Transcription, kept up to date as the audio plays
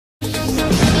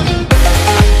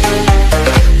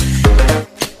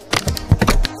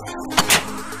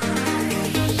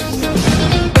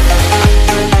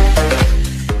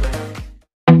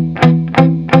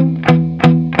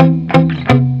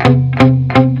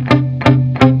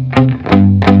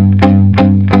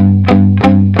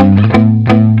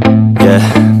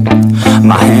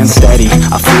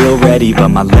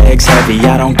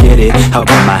How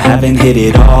come I haven't hit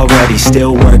it already?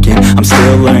 Still working, I'm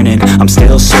still learning, I'm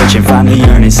still searching, finally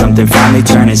earning something, finally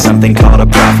turning something called a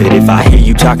profit. If I hear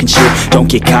you talking shit, don't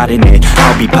get caught in it.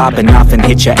 I'll be popping off and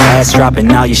hit your ass, dropping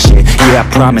all your shit. Yeah,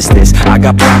 I promise this, I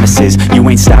got promises, you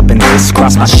ain't stopping this.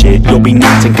 Cross my shit, you'll be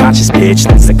knocked unconscious, bitch.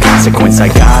 That's the consequence, I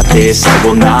got this, I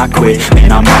will not quit.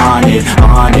 Man, I'm on it,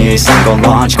 honest, I'm gon'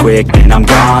 launch quick, then I'm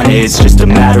gone. It's just a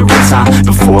matter of time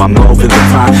before I'm over the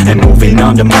climb and moving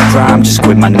under my prime. Just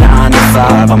quit my 9 to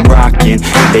 5, I'm rocking,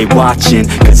 and they watching,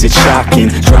 cause it's shocking.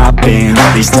 Dropping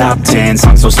all these top 10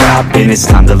 songs, so stopping. It's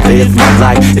time to live my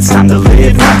life, it's time to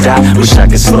live, not die. Wish I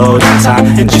could slow down time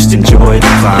and just enjoy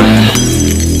the climb.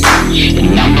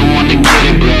 And I'm the one to get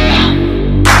it, bro.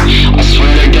 I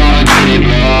swear to God I'll get it,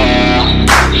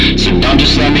 bro. So don't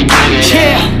just let me get it.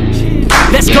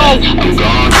 Yeah, let's go. I'm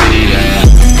gon' get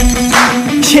it,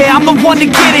 yeah, I'm the one to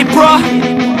get it, bro.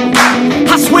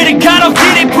 I swear to God I'll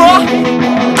get it, bro.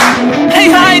 Hey,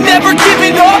 I ain't never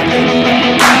giving up.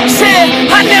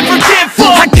 Yeah, I never give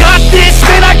up. I got this,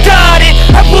 man, I got it.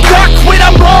 I will not quit,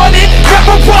 I'm on it.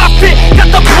 Never off it.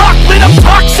 Got the block lit, I'm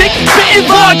toxic.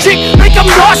 Spitting logic, make them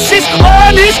nauseous.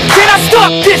 Honest, can I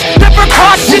stop this? Never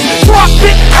cautious, drop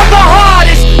it. I'm the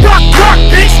hardest. Knock, knock,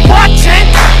 bitch, watch it.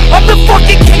 I'm the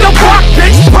fucking king of rock,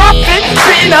 bitch. Profit,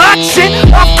 spitting hot shit.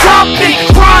 Off topic,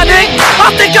 chronic.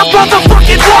 I think I'm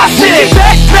motherfucking lost it.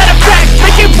 Back, matter of fact,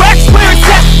 making racks where it's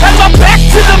at. And my back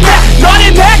to the mat, not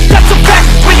an act, that's a fact.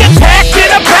 We attack in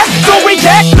a back, no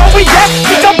react, no react.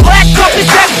 Think I'm black, up his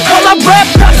back. While I rap,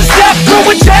 not to step.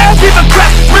 Going down, give a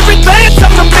crap. We're advanced,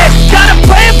 I'm the man. Got a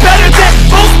plan better than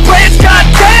most brands.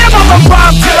 Goddamn, I'm a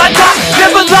rhyme till I die.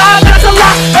 Never lie, that's a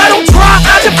lie. I don't try,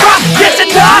 I defy. Get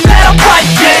denied, and I'm right,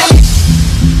 yeah.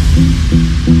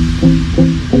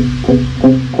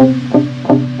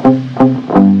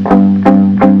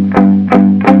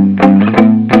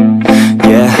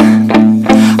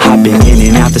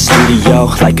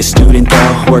 Like a student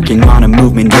though, working on a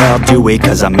movement, yeah, I'll do it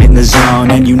cause I'm in the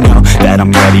zone. And you know that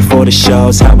I'm ready for the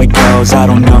shows. How it goes, I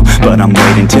don't know, but I'm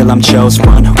waiting till I'm chose.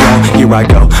 One roll, here I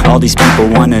go. All these people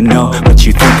wanna know what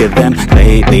you think of them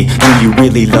lately. Do you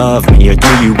really love me or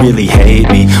do you really hate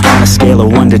me? On a scale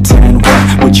of 1 to 10,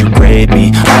 what would you grade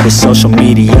me? All this social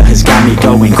media has got me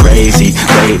going crazy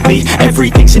lately.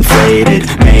 Everything's inflated,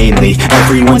 mainly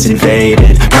everyone's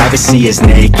invaded. Privacy is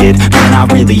naked, man, I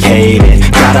really hate it.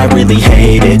 God, I really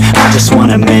hate it. I just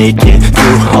wanna make it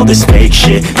through all this fake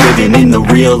shit. Living in the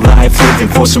real life, living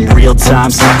for some real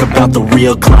times. Talk about the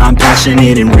real climb,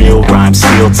 passionate in real rhymes.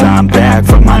 Steal time back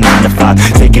from my 9 to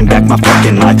 5, taking back my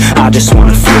fucking life. I just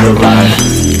wanna feel alive.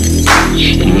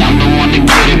 and I'm the one to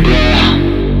get it, bro.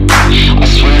 I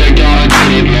swear to God I'll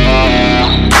get it,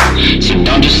 bro. So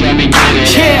don't just let me get it.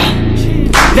 Yeah,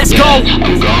 let's go.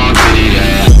 I'm gon' get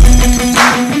it,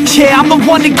 yeah, I'm the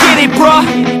one to get it, bro.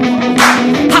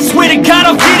 I swear to God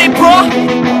I'll get it, bro.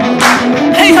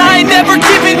 Hey, I ain't never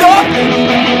giving up.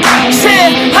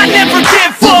 Yeah, I never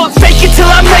give up. Fake it till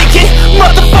I make it.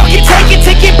 Motherfucking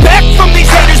take it back from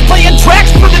these haters. Playing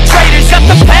tracks for the traitors. Got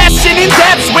the passion in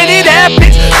depths when it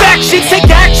happens. Factions take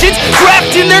actions,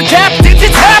 drafting their captains.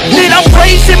 It's happening, I'm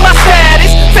raising my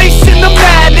status. Facing the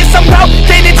madness, I'm out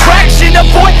gaining traction.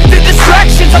 Avoid the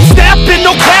distractions, I'm snapping,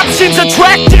 no captions.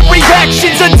 Attracting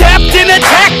reactions, adapting,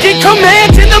 attacking,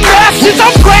 commanding the masses.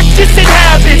 I'm practicing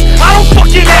habits, I don't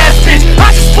fucking ask it,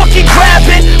 I just fucking grab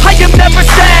it. I am never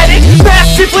static,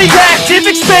 massively active,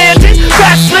 expanding,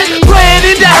 backslid,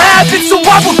 planning to have it. So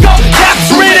I will go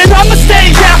capture it and I'ma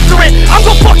stay after it. I'm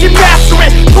gon' fucking master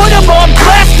it, put them on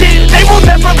blast it. They will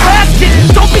never last it,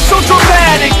 don't be so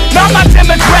dramatic. Not my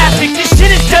demographic, this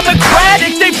shit is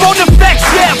democratic. They vote effects,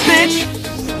 yeah bitch.